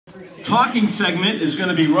talking segment is going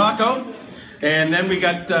to be Rocco, and then we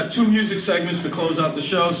got 2 music segments to close out the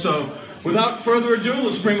show. So without further ado,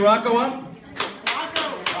 let's bring Rocco up.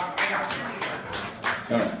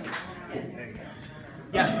 All right.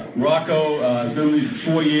 Yes. Rocco has been with me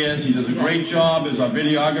for 4 years. He does a great job as our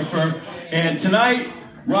videographer. And tonight,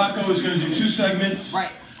 Rocco is going to do 2 segments.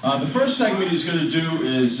 Right. The first segment he's going to do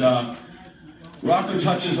is Rocco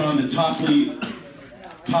touches on the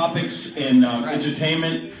topics in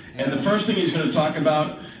entertainment. And the first thing he's going to talk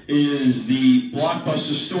about is the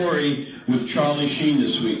blockbuster story with Charlie Sheen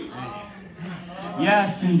this week.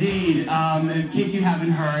 Yes, indeed. In case you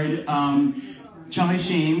haven't heard, Charlie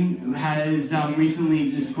Sheen has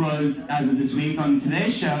recently disclosed, as of this week on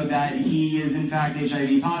Today's Show, that he is in fact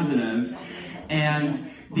HIV positive.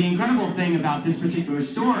 And the incredible thing about this particular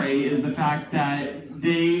story is the fact that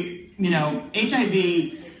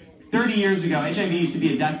HIV, 30 years ago, HIV used to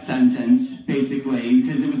be a death sentence, basically,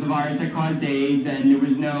 because it was the virus that caused AIDS, and there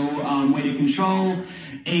was no way to control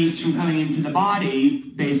AIDS from coming into the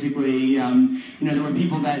body, basically. There were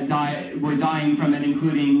people that were dying from it,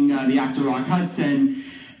 including the actor Rock Hudson.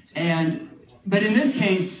 But in this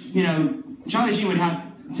case, Charlie Sheen would have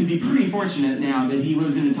to be pretty fortunate now that he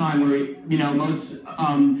lives in a time where,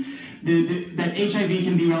 that HIV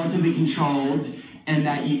can be relatively controlled, and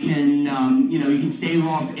that you can, you can stave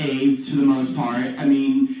off AIDS for the most part. I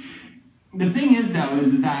mean, the thing is, though,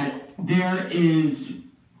 is that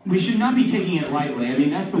we should not be taking it lightly. I mean,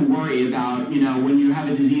 that's the worry about, when you have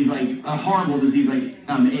a disease like, a horrible disease like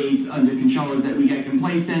AIDS under control, is that we get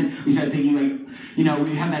complacent. We start thinking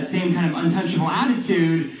we have that same kind of untouchable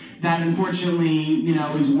attitude that unfortunately,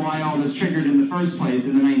 is why all this triggered in the first place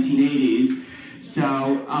in the 1980s.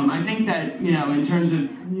 So I think that, in terms of,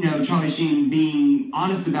 Charlie Sheen being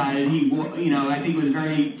honest about it, I think it was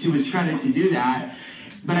very to his credit to do that.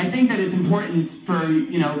 But I think that it's important for,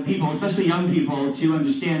 people, especially young people, to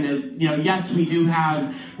understand that, yes, we do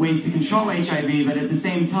have ways to control HIV, but at the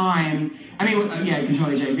same time, control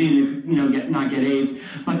HIV and, not get AIDS.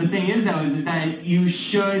 But the thing is, though, is that you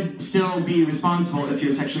should still be responsible if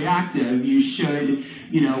you're sexually active. You should,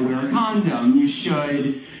 wear a condom. You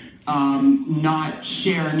should not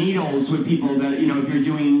share needles with people that, if you're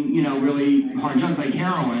doing, really hard drugs like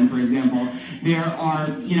heroin, for example. There are,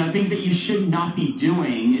 things that you should not be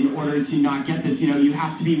doing in order to not get this. You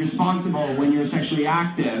have to be responsible when you're sexually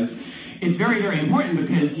active. It's very, very important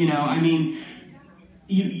because,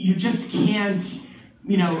 you just can't,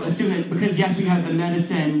 assume that because, yes, we have the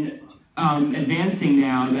medicine advancing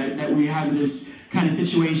now, that we have this kind of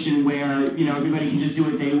situation where, everybody can just do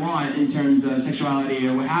what they want in terms of sexuality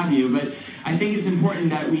or what have you. But I think it's important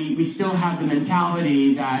that we still have the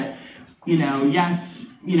mentality that, yes,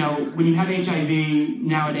 when you have HIV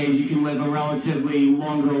nowadays, you can live a relatively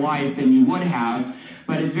longer life than you would have.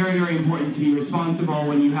 But it's very, very important to be responsible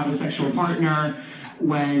when you have a sexual partner,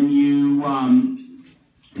 when you,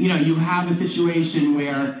 you have a situation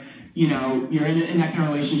where, you're in that kind of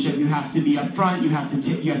relationship. You have to be upfront. You have to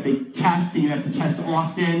test, and you have to test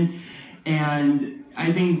often. And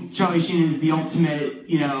I think Charlie Sheen is the ultimate,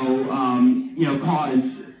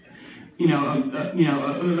 cause,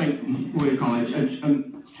 like, what do you call it?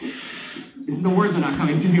 The words are not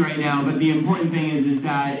coming to me right now. But the important thing is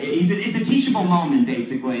that it's a teachable moment,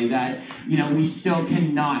 basically. That we still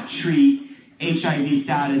cannot treat HIV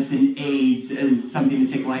status and AIDS as something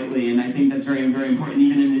to take lightly, and I think that's very, very important,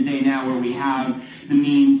 even in the day now where we have the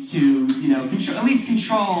means to, at least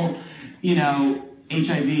control,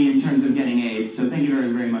 HIV in terms of getting AIDS. So thank you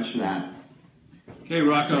very, very much for that. Okay,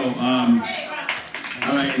 Rocco.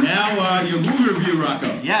 All right, now your movie review,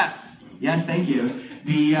 Rocco. Yes, thank you.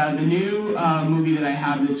 The new movie that I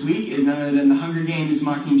have this week is none other than The Hunger Games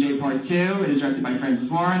Mockingjay Part 2. It is directed by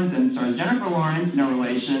Francis Lawrence and stars Jennifer Lawrence, no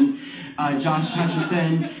relation, Josh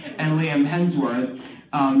Hutcherson, and Liam Hemsworth.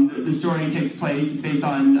 The story takes place, it's based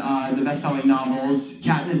on the best-selling novels.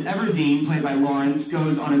 Katniss Everdeen, played by Lawrence,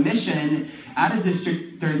 goes on a mission out of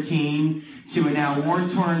District 13 to a now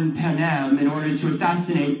war-torn Panem in order to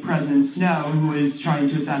assassinate President Snow, who is trying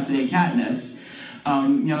to assassinate Katniss.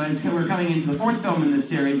 As we're coming into the 4th film in this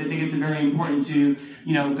series, I think it's very important to,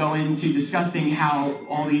 go into discussing how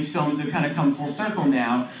all these films have kind of come full circle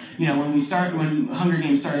now. When Hunger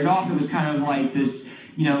Games started off, it was kind of like this,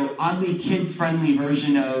 oddly kid-friendly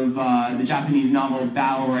version of the Japanese novel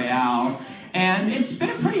Battle Royale, and it's been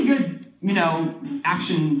a pretty good,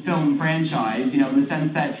 action film franchise, in the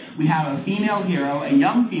sense that we have a female hero, a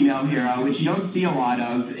young female hero, which you don't see a lot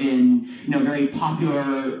of in, very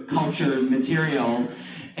popular culture material.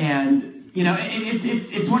 And,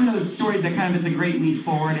 it's one of those stories that kind of is a great leap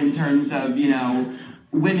forward in terms of,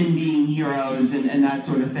 women being heroes and that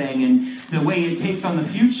sort of thing, and the way it takes on the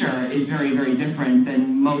future is very, very different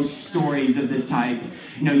than most stories of this type.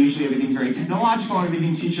 You know, usually everything's very technological,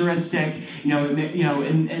 everything's futuristic. And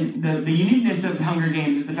the uniqueness of Hunger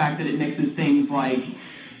Games is the fact that it mixes things like,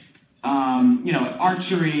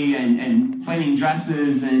 archery and flaming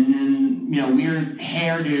dresses and weird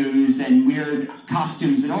hairdos and weird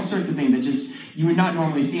costumes and all sorts of things that just you would not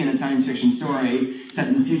normally see in a science fiction story set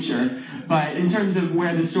in the future. But in terms of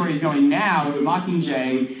where the story is going now with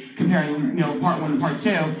Mockingjay, comparing part 1 to part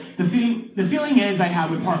 2, the feeling is I had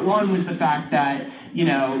with part 1 was the fact that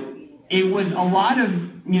it was a lot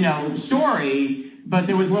of story, but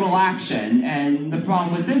there was little action. And the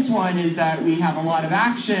problem with this one is that we have a lot of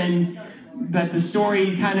action, but the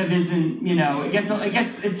story kind of isn't,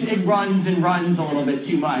 it runs and runs a little bit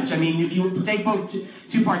too much. I mean, if you take both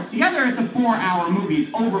two parts together, it's a 4-hour movie. It's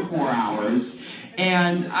over 4 hours.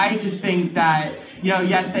 And I just think that,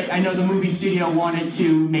 yes, I know the movie studio wanted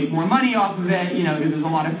to make more money off of it, because there's a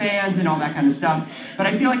lot of fans and all that kind of stuff. But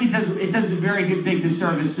I feel like it does a very big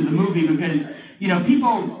disservice to the movie because,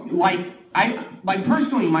 people like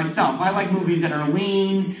personally myself, I like movies that are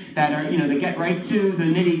lean, that are, that get right to the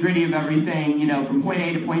nitty-gritty of everything, from point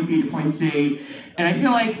A to point B to point C. And I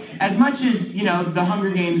feel like as much as, the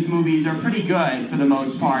Hunger Games movies are pretty good for the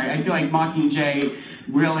most part, I feel like Mockingjay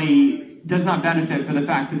really does not benefit for the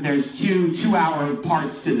fact that there's two-hour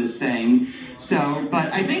parts to this thing. So,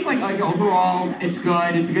 but I think like overall, it's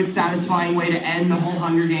good. It's a good, satisfying way to end the whole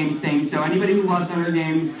Hunger Games thing. So anybody who loves Hunger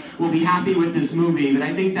Games will be happy with this movie. But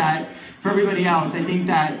I think that for everybody else, I think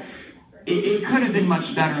that it could have been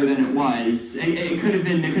much better than it was. There could have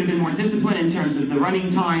been more discipline in terms of the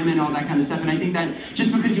running time and all that kind of stuff. And I think that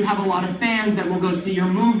just because you have a lot of fans that will go see your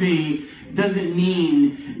movie doesn't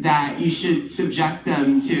mean that you should subject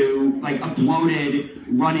them to like a bloated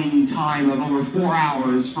running time of over 4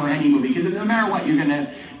 hours for any movie. Because no matter what,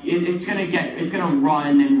 it's gonna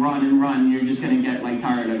run and run and run. And you're just gonna get like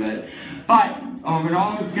tired of it. But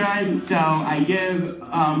overall, it's good. So I give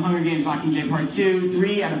Hunger Games Mockingjay Part 2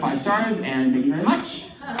 3 out of 5 stars, and thank you very much.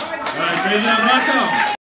 All right, praise the Lord, Rocco.